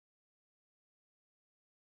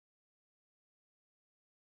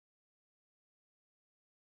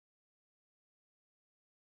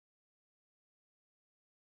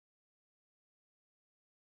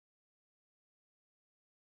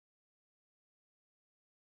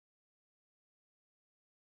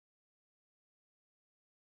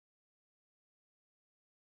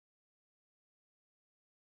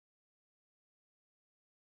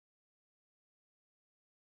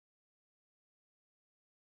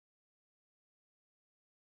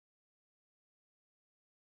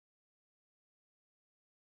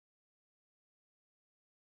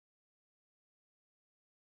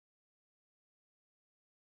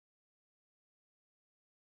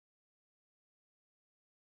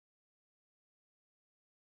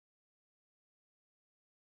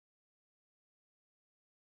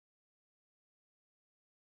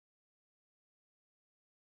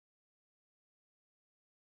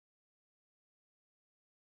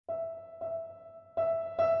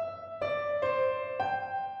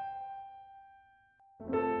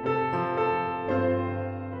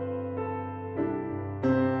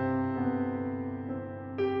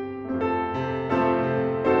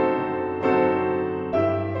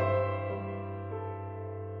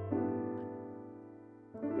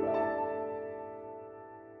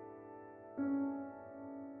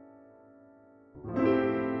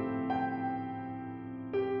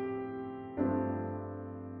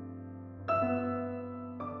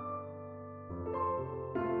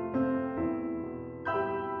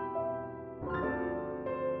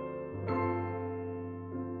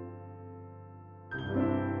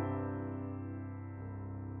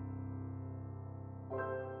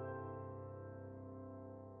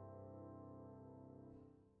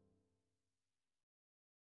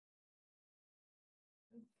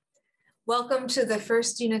Welcome to the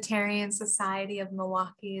First Unitarian Society of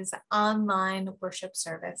Milwaukee's online worship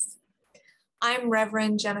service. I'm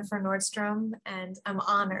Reverend Jennifer Nordstrom, and I'm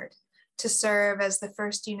honored to serve as the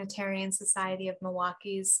First Unitarian Society of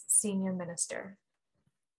Milwaukee's senior minister.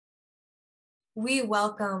 We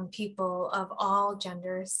welcome people of all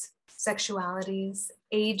genders, sexualities,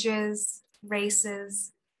 ages,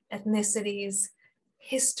 races, ethnicities,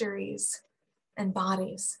 histories, and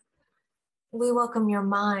bodies. We welcome your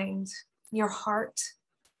mind, your heart,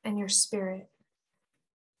 and your spirit.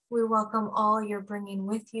 We welcome all you're bringing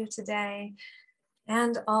with you today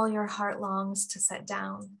and all your heart longs to set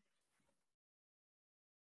down.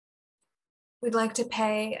 We'd like to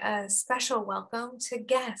pay a special welcome to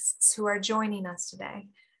guests who are joining us today.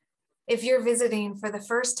 If you're visiting for the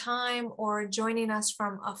first time or joining us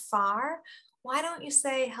from afar, why don't you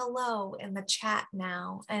say hello in the chat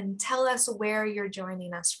now and tell us where you're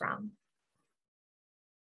joining us from?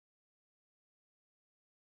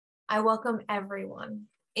 I welcome everyone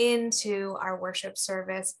into our worship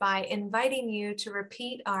service by inviting you to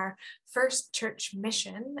repeat our first church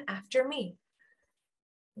mission after me.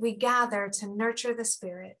 We gather to nurture the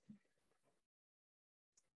spirit,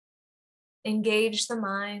 engage the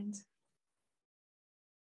mind,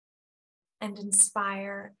 and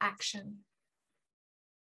inspire action.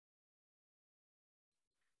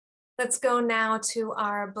 Let's go now to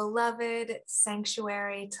our beloved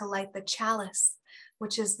sanctuary to light the chalice,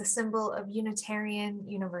 which is the symbol of Unitarian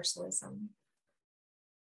Universalism.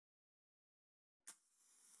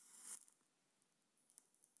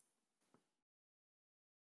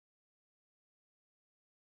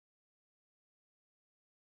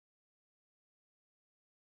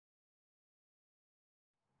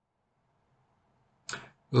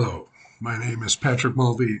 Hello, my name is Patrick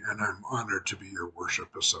Mulvey, and I'm honored to be your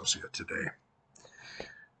worship associate today.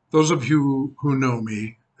 Those of you who know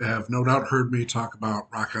me have no doubt heard me talk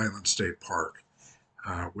about Rock Island State Park,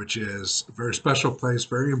 which is a very special place,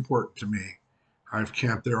 very important to me. I've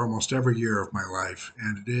camped there almost every year of my life,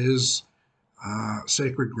 and it is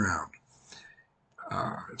sacred ground.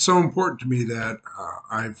 It's so important to me that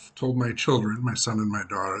I've told my children, my son and my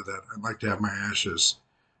daughter, that I'd like to have my ashes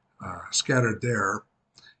scattered there.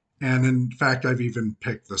 And in fact, I've even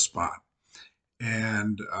picked the spot.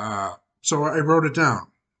 And so I wrote it down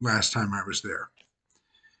last time I was there.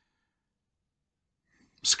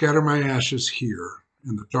 Scatter my ashes here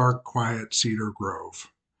in the dark, quiet cedar grove.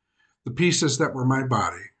 The pieces that were my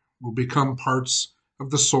body will become parts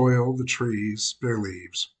of the soil, the trees, their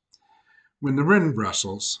leaves. When the wind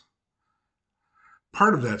rustles,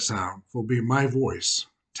 part of that sound will be my voice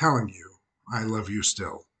telling you I love you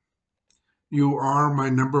still. You are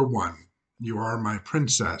my number one. You are my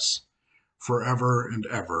princess forever and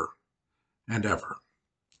ever and ever.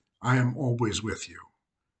 I am always with you,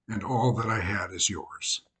 and all that I had is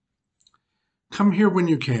yours. Come here when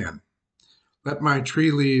you can. Let my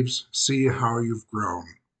tree leaves see how you've grown,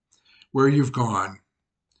 where you've gone,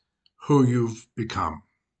 who you've become.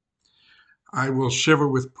 I will shiver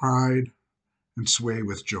with pride and sway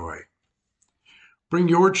with joy. Bring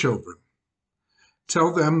your children.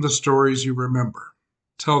 Tell them the stories you remember.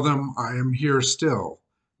 Tell them I am here still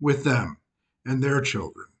with them and their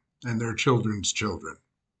children and their children's children.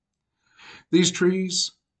 These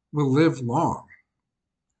trees will live long.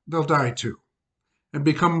 They'll die too and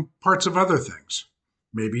become parts of other things.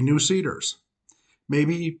 Maybe new cedars,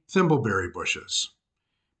 maybe thimbleberry bushes,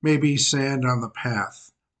 maybe sand on the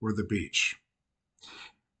path or the beach,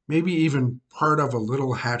 maybe even part of a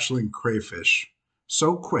little hatchling crayfish,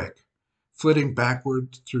 so quick, flitting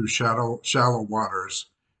backward through shallow waters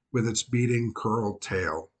with its beating curled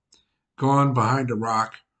tail, gone behind a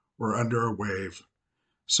rock or under a wave,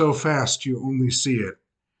 so fast you only see it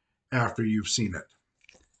after you've seen it,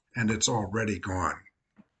 and it's already gone.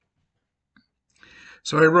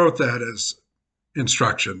 So I wrote that as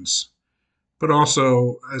instructions, but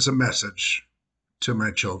also as a message to my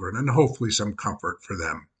children and hopefully some comfort for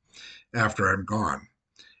them after I'm gone.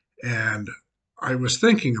 And I was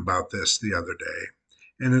thinking about this the other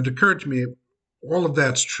day, and it occurred to me all of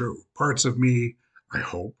that's true. Parts of me, I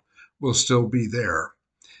hope, will still be there.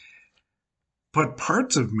 But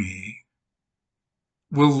parts of me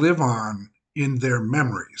will live on in their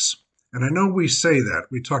memories. And I know we say that,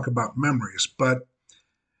 we talk about memories, but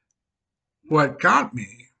what got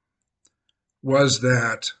me was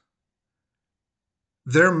that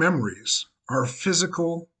their memories are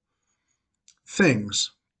physical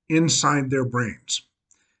things inside their brains.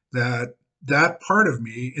 That part of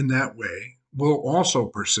me in that way will also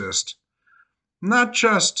persist, not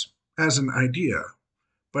just as an idea,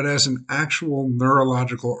 but as an actual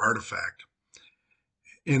neurological artifact.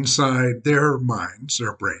 inside their minds,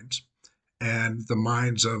 their brains, and the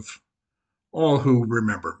minds of all who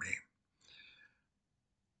remember me.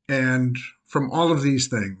 And from all of these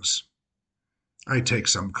things, I take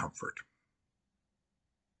some comfort.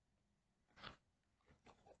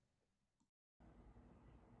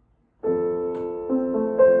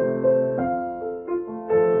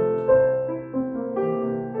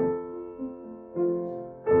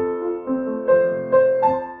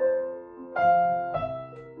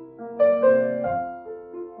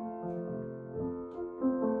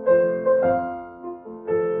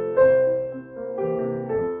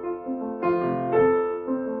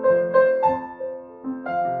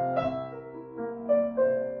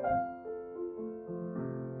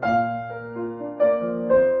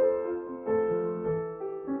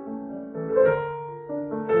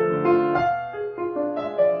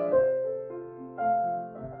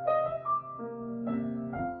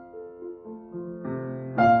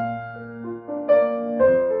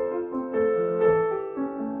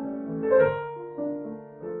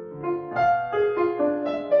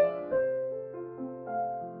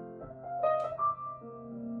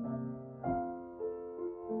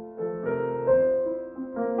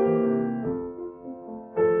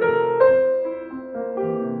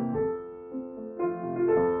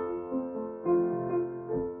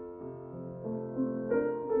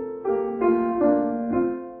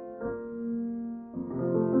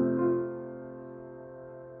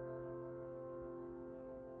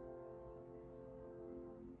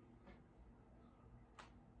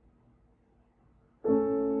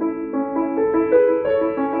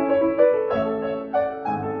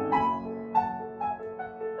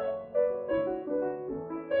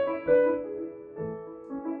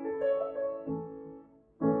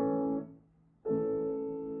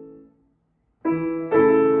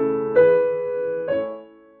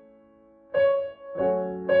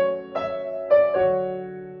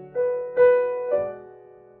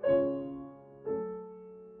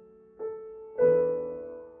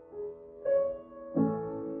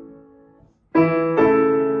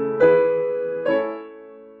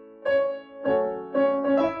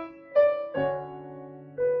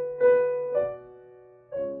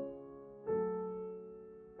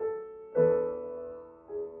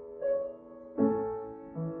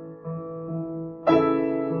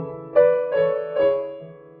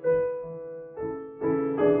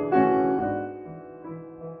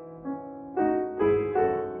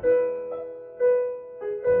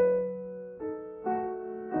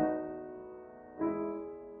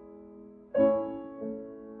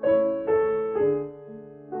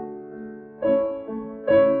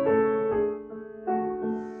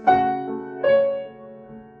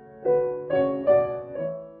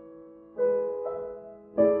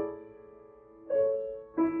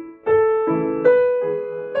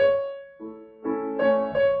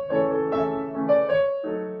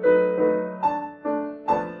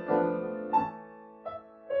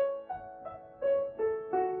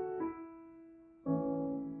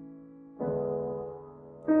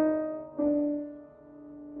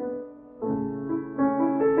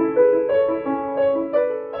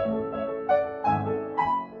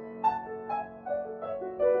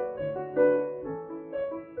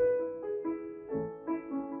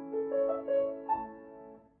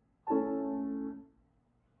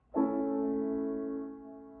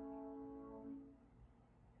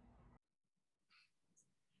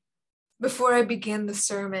 Before I begin the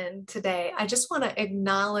sermon today, I just want to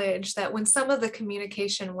acknowledge that when some of the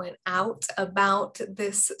communication went out about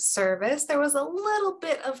this service, there was a little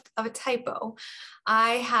bit of a typo.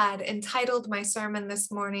 I had entitled my sermon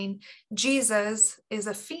this morning, Jesus is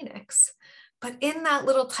a Phoenix. But in that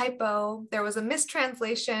little typo, there was a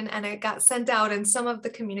mistranslation and it got sent out in some of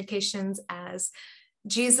the communications as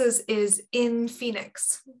Jesus is in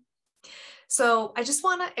Phoenix. So I just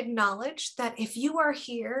want to acknowledge that if you are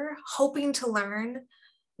here hoping to learn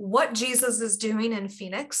what Jesus is doing in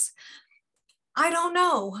Phoenix, I don't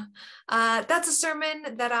know. That's a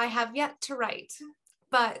sermon that I have yet to write.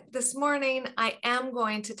 But this morning, I am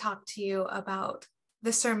going to talk to you about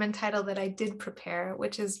the sermon title that I did prepare,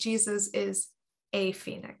 which is Jesus is a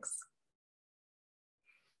Phoenix.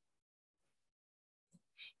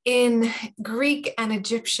 In Greek and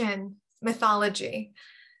Egyptian mythology,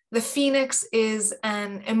 the phoenix is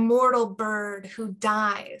an immortal bird who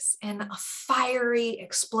dies in a fiery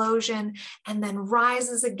explosion and then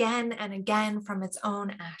rises again and again from its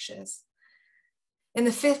own ashes. In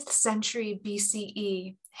the 5th century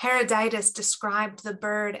BCE, Herodotus described the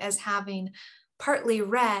bird as having partly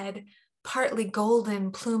red, partly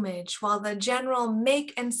golden plumage, while the general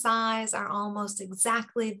make and size are almost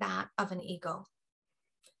exactly that of an eagle.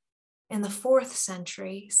 In the 4th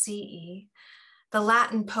century CE, the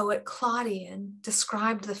Latin poet Claudian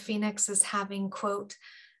described the phoenix as having, quote,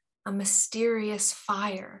 a mysterious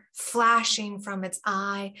fire flashing from its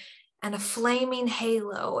eye and a flaming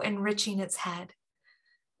halo enriching its head.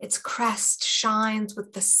 Its crest shines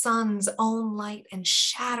with the sun's own light and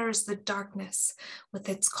shatters the darkness with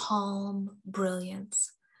its calm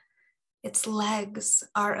brilliance. Its legs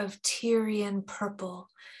are of Tyrian purple,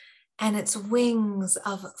 and its wings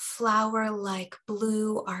of flower-like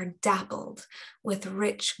blue are dappled with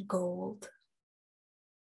rich gold.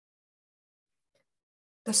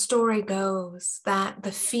 The story goes that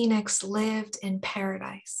the phoenix lived in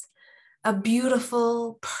paradise, a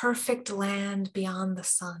beautiful, perfect land beyond the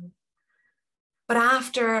sun. But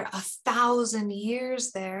after 1,000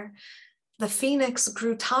 years there, the phoenix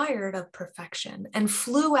grew tired of perfection and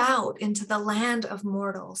flew out into the land of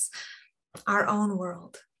mortals, our own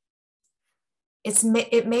world.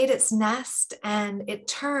 It made its nest and it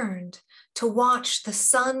turned to watch the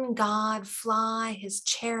sun god fly his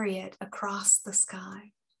chariot across the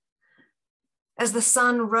sky. As the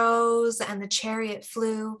sun rose and the chariot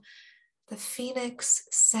flew, the phoenix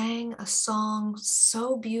sang a song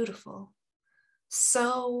so beautiful,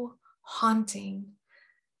 so haunting,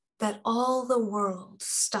 that all the world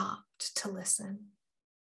stopped to listen.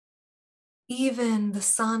 Even the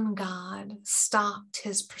sun god stopped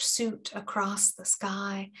his pursuit across the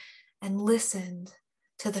sky and listened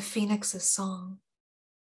to the phoenix's song.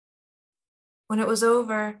 When it was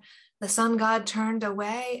over, the sun god turned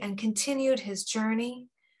away and continued his journey.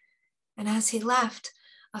 And as he left,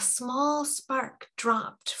 a small spark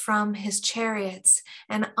dropped from his chariots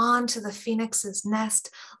and onto the phoenix's nest,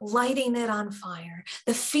 lighting it on fire.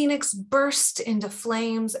 The phoenix burst into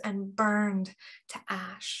flames and burned to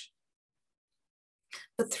ash.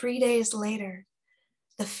 But 3 days later,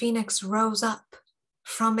 the phoenix rose up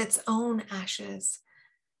from its own ashes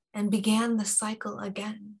and began the cycle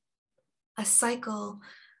again, a cycle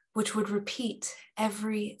which would repeat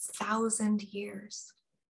every 1,000 years.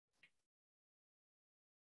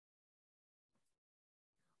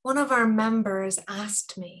 One of our members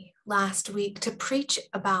asked me last week to preach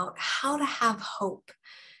about how to have hope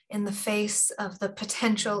in the face of the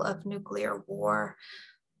potential of nuclear war,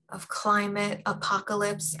 of climate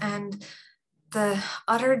apocalypse, and the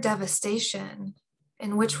utter devastation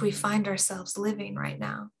in which we find ourselves living right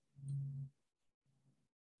now.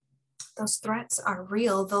 Those threats are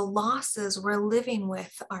real. The losses we're living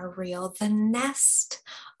with are real. The nest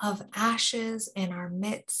of ashes in our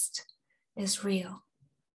midst is real.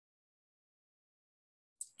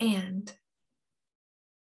 And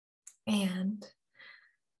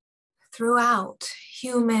throughout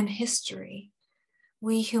human history,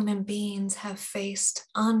 we human beings have faced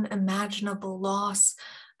unimaginable loss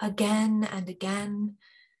again and again,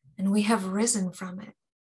 and we have risen from it.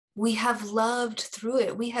 We have loved through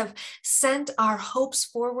it. We have sent our hopes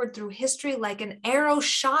forward through history like an arrow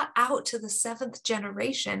shot out to the 7th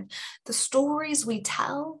generation. The stories we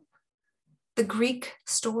tell, the Greek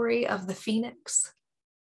story of the phoenix,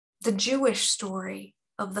 the Jewish story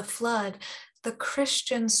of the flood, the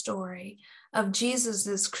Christian story of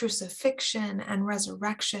Jesus's crucifixion and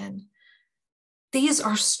resurrection. These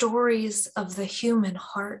are stories of the human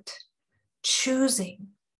heart choosing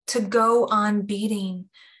to go on beating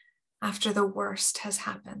after the worst has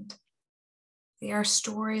happened. They are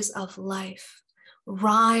stories of life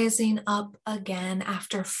rising up again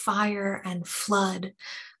after fire and flood,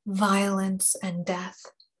 violence and death.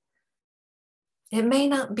 It may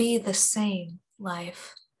not be the same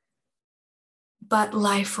life, but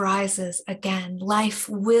life rises again. Life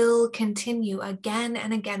will continue again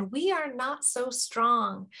and again. We are not so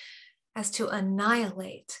strong as to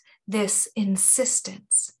annihilate this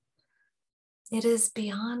insistence. It is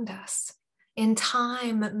beyond us. In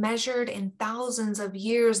time measured in thousands of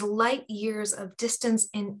years, light years of distance,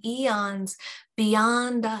 in eons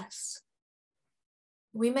beyond us.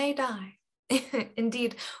 We may die.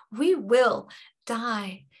 Indeed, we will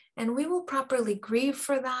die, and we will properly grieve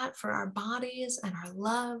for that, for our bodies and our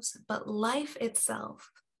loves, but life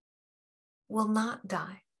itself will not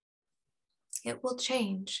die. It will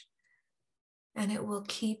change, and it will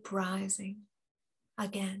keep rising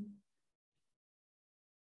again.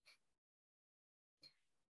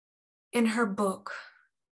 In her book,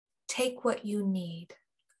 Take What You Need,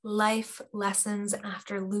 Life Lessons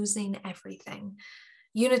After Losing Everything,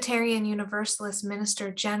 Unitarian Universalist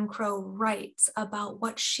minister Jen Crow writes about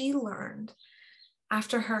what she learned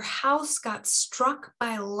after her house got struck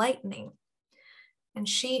by lightning and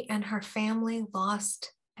she and her family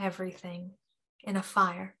lost everything in a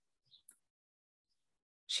fire.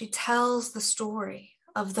 She tells the story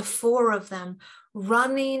of the four of them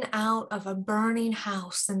running out of a burning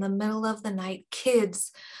house in the middle of the night,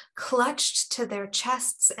 kids clutched to their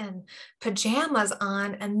chests and pajamas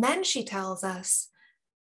on. And then she tells us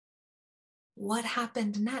what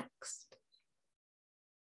happened next.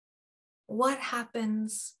 What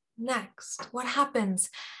happens next? What happens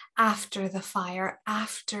after the fire,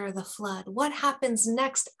 after the flood? What happens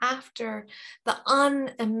next after the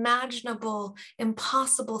unimaginable,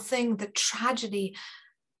 impossible thing, the tragedy,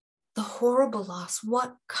 the horrible loss?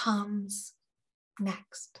 What comes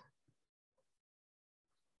next?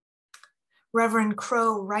 Reverend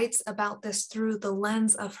Crow writes about this through the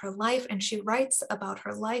lens of her life, and she writes about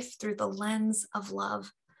her life through the lens of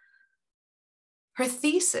love. Her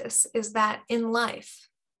thesis is that in life,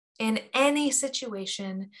 in any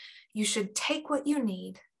situation, you should take what you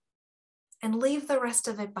need and leave the rest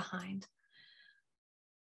of it behind.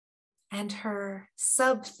 And her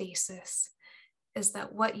sub-thesis is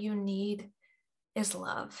that what you need is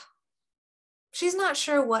love. She's not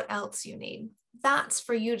sure what else you need. That's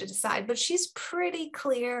for you to decide, but she's pretty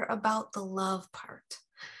clear about the love part.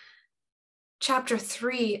 Chapter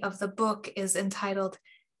 3 of the book is entitled,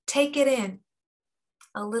 Take It In,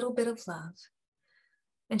 a Little Bit of Love.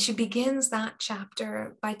 And she begins that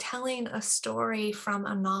chapter by telling a story from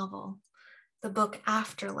a novel, the book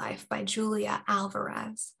Afterlife by Julia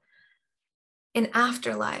Alvarez. In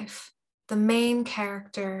Afterlife, the main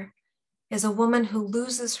character is a woman who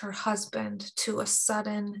loses her husband to a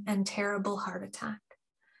sudden and terrible heart attack.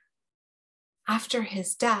 After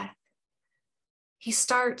his death, he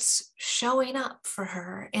starts showing up for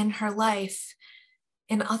her in her life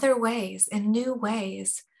in other ways, in new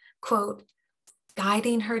ways, quote,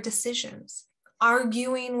 guiding her decisions,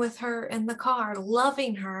 arguing with her in the car,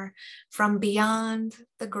 loving her from beyond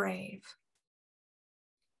the grave.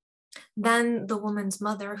 Then the woman's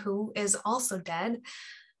mother, who is also dead,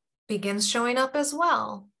 begins showing up as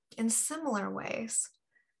well in similar ways,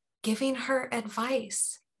 giving her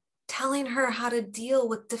advice, telling her how to deal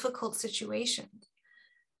with difficult situations.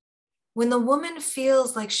 When the woman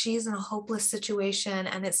feels like she's in a hopeless situation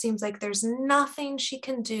and it seems like there's nothing she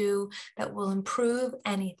can do that will improve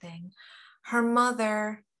anything, her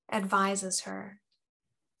mother advises her,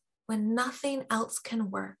 when nothing else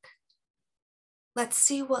can work, let's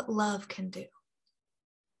see what love can do.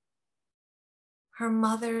 Her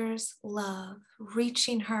mother's love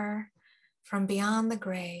reaching her from beyond the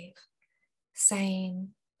grave, saying,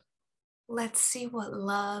 let's see what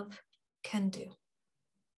love can do.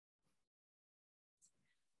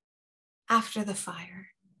 After the fire,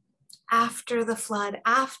 after the flood,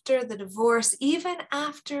 after the divorce, even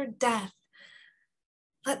after death,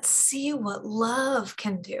 let's see what love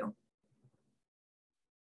can do.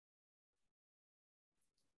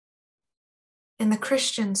 In the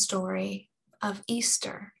Christian story of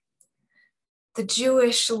Easter, the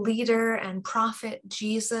Jewish leader and prophet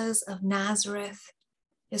Jesus of Nazareth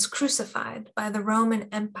is crucified by the Roman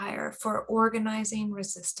Empire for organizing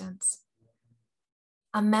resistance.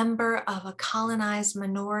 A member of a colonized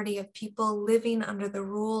minority of people living under the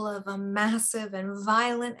rule of a massive and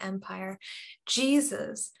violent empire,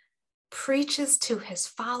 Jesus preaches to his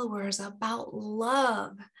followers about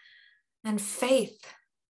love and faith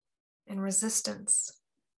and resistance.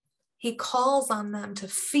 He calls on them to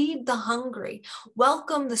feed the hungry,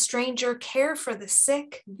 welcome the stranger, care for the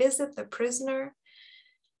sick, visit the prisoner.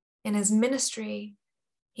 In his ministry,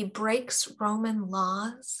 he breaks Roman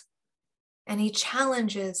laws and he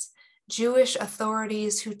challenges Jewish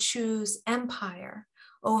authorities who choose empire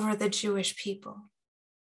over the Jewish people.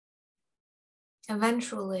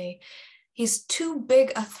 Eventually, he's too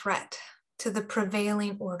big a threat to the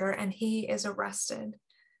prevailing order, and he is arrested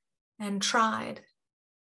and tried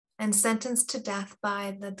and sentenced to death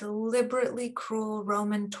by the deliberately cruel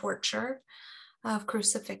Roman torture of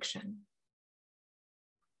crucifixion.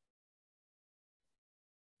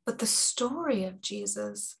 But the story of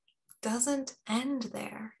Jesus doesn't end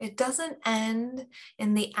there. It doesn't end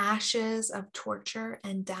in the ashes of torture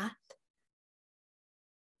and death.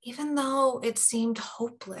 Even though it seemed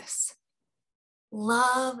hopeless,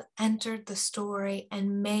 love entered the story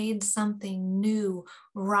and made something new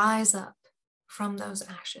rise up from those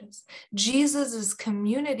ashes. Jesus's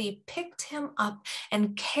community picked him up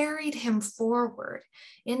and carried him forward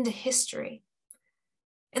into history.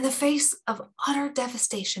 In the face of utter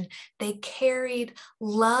devastation, they carried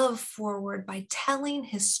love forward by telling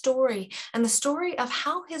his story and the story of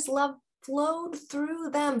how his love flowed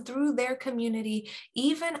through them, through their community,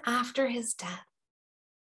 even after his death.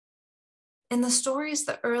 In the stories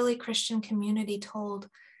the early Christian community told,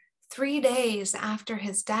 3 days after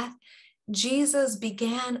his death, Jesus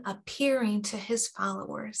began appearing to his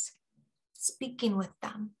followers, speaking with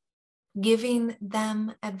them, giving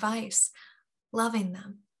them advice, loving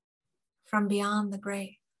them from beyond the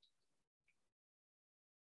grave.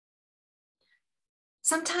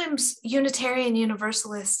 Sometimes Unitarian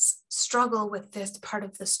Universalists struggle with this part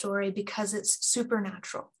of the story because it's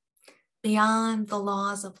supernatural, beyond the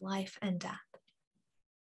laws of life and death.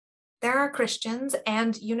 There are Christians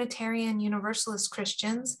and Unitarian Universalist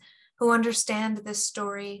Christians who understand this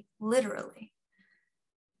story literally.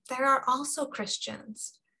 There are also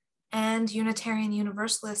Christians and Unitarian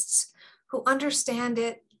Universalists who understand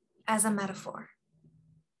it as a metaphor.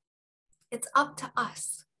 It's up to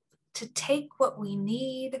us to take what we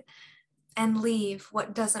need and leave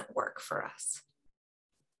what doesn't work for us.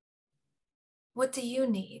 What do you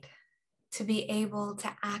need to be able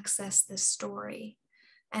to access this story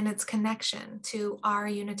and its connection to our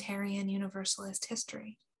Unitarian Universalist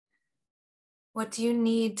history? What do you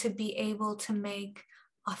need to be able to make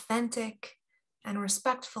authentic and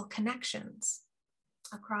respectful connections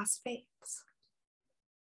across faiths?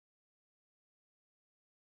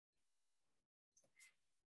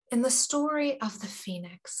 In the story of the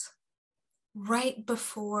phoenix, right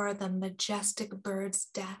before the majestic bird's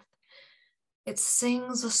death, it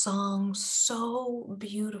sings a song so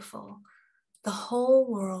beautiful, the whole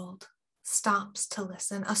world stops to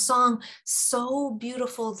listen. A song so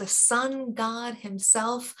beautiful, the sun god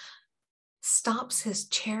himself stops his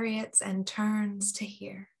chariots and turns to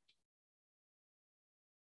hear.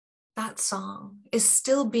 That song is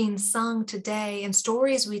still being sung today in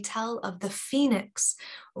stories we tell of the phoenix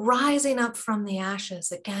rising up from the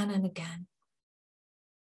ashes again and again.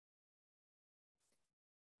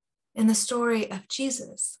 In the story of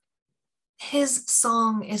Jesus, his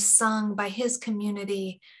song is sung by his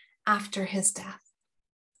community after his death.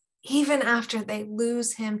 Even after they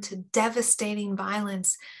lose him to devastating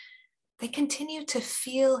violence, they continue to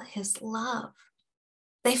feel his love.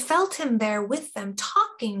 They felt him there with them,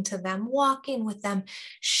 talking to them, walking with them,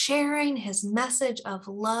 sharing his message of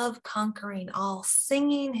love, conquering all,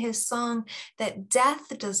 singing his song that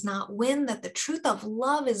death does not win, that the truth of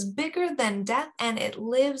love is bigger than death and it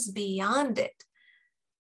lives beyond it.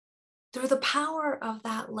 Through the power of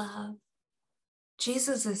that love,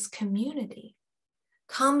 Jesus's community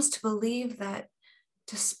comes to believe that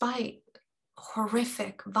despite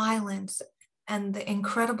horrific violence and the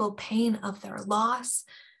incredible pain of their loss,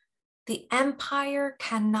 the empire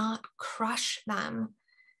cannot crush them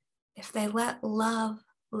if they let love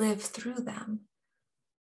live through them.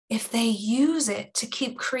 If they use it to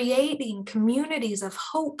keep creating communities of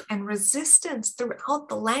hope and resistance throughout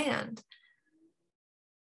the land.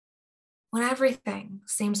 When everything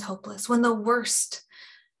seems hopeless, when the worst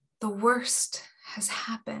has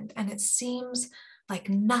happened and it seems like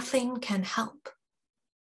nothing can help,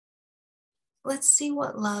 let's see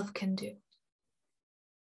what love can do.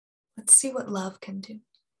 Let's see what love can do.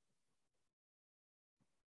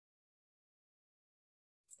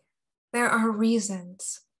 There are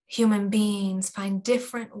reasons human beings find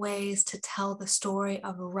different ways to tell the story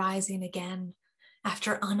of rising again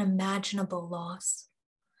after unimaginable loss.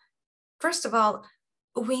 First of all,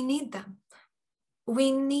 we need them.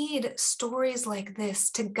 We need stories like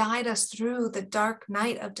this to guide us through the dark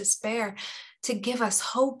night of despair, to give us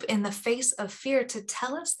hope in the face of fear, to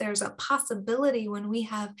tell us there's a possibility when we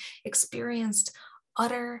have experienced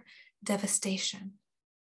utter devastation.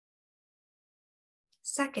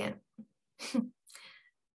 Second,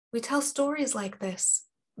 we tell stories like this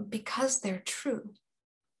because they're true.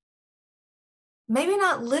 Maybe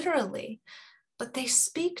not literally, but they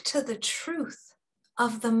speak to the truth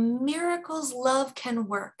of the miracles love can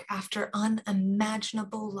work after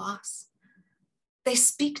unimaginable loss. They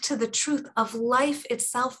speak to the truth of life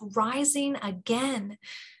itself rising again,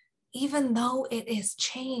 even though it is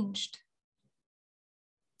changed.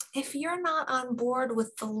 If you're not on board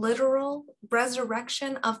with the literal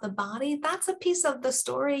resurrection of the body, that's a piece of the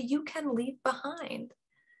story you can leave behind.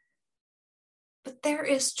 But there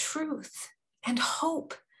is truth and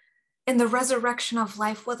hope in the resurrection of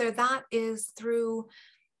life, whether that is through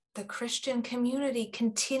the Christian community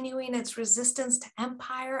continuing its resistance to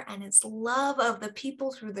empire and its love of the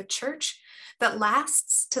people through the church that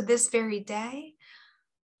lasts to this very day,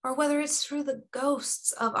 or whether it's through the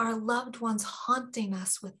ghosts of our loved ones haunting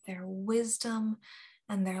us with their wisdom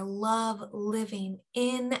and their love living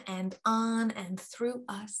in and on and through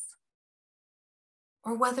us,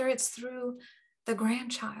 or whether it's through the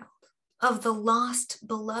grandchild of the lost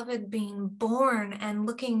beloved being born and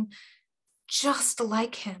looking just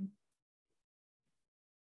like him,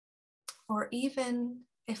 or even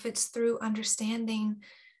if it's through understanding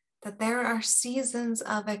that there are seasons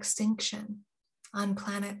of extinction on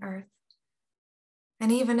planet Earth.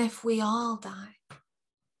 And even if we all die,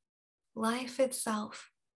 life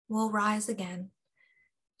itself will rise again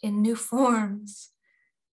in new forms,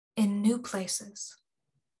 in new places,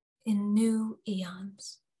 in new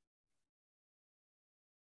eons.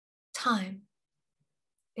 Time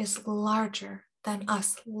is larger than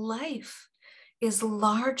us. Life is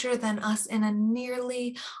larger than us in a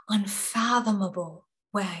nearly unfathomable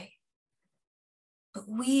way. But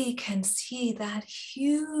we can see that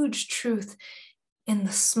huge truth in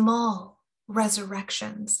the small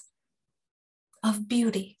resurrections of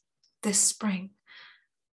beauty this spring,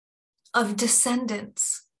 of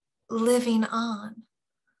descendants living on,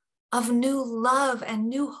 of new love and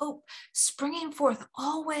new hope springing forth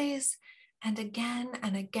always and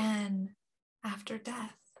again after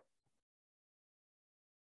death,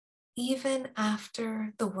 even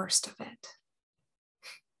after the worst of it.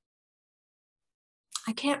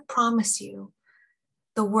 I can't promise you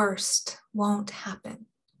the worst won't happen.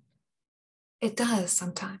 It does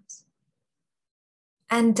sometimes.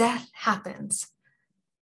 And death happens.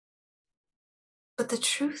 But the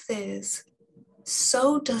truth is,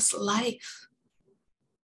 so does life.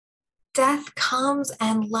 Death comes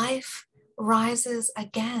and life rises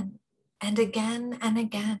again and again and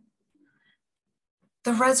again.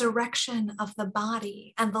 The resurrection of the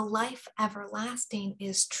body and the life everlasting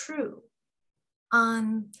is true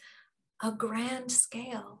on a grand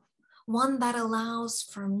scale, one that allows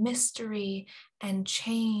for mystery and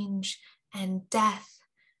change and death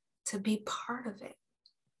to be part of it,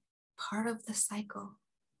 part of the cycle.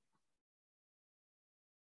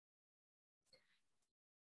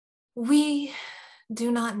 We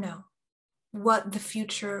do not know what the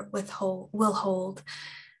future will hold,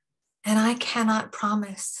 and I cannot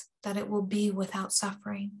promise that it will be without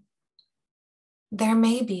suffering. There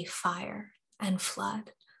may be fire and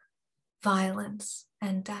flood, violence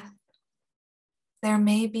and death. There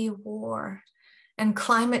may be war and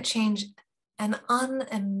climate change and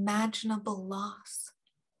unimaginable loss.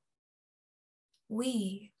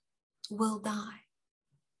 We will die,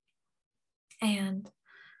 and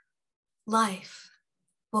life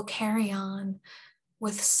will carry on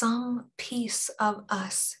with some piece of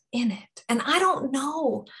us in it. And I don't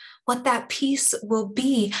know what that piece will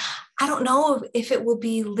be. I don't know if it will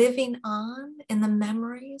be living on in the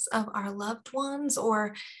memories of our loved ones,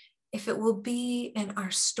 or if it will be in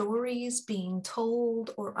our stories being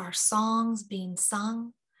told or our songs being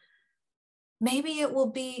sung. Maybe it will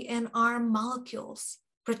be in our molecules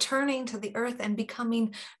returning to the earth and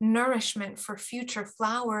becoming nourishment for future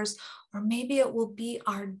flowers, or maybe it will be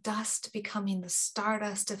our dust becoming the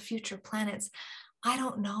stardust of future planets. I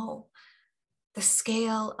don't know the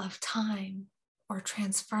scale of time or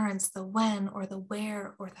transference, the when or the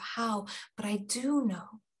where or the how, but I do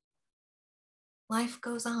know life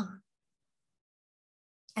goes on.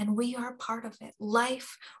 And we are part of it.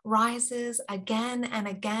 Life rises again and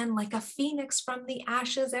again like a phoenix from the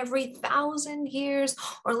ashes every 1,000 years,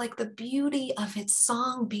 or like the beauty of its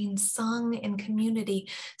song being sung in community.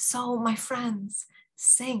 So, my friends,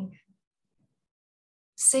 sing.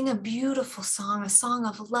 Sing a beautiful song, a song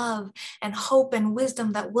of love and hope and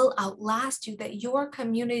wisdom that will outlast you, that your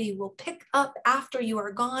community will pick up after you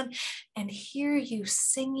are gone and hear you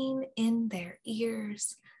singing in their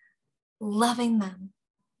ears, loving them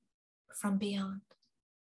from beyond.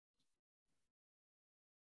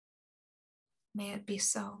 May it be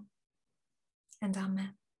so, and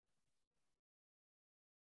amen.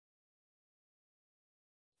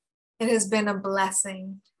 It has been a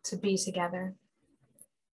blessing to be together.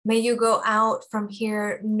 May you go out from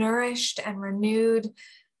here nourished and renewed,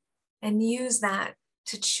 and use that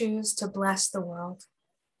to choose to bless the world.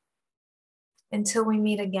 Until we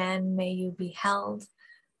meet again, may you be held,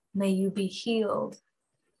 may you be healed,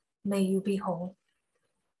 may you be whole.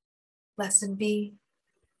 Blessed be,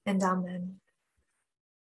 and amen.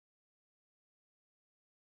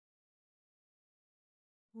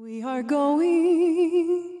 We are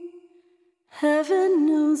going, heaven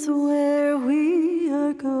knows where we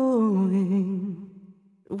are going.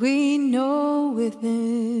 We know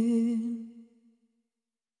within,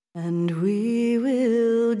 and we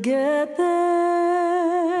will get there.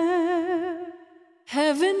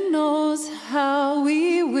 Heaven knows how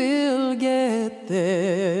we will get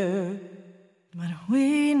there, but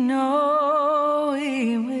we know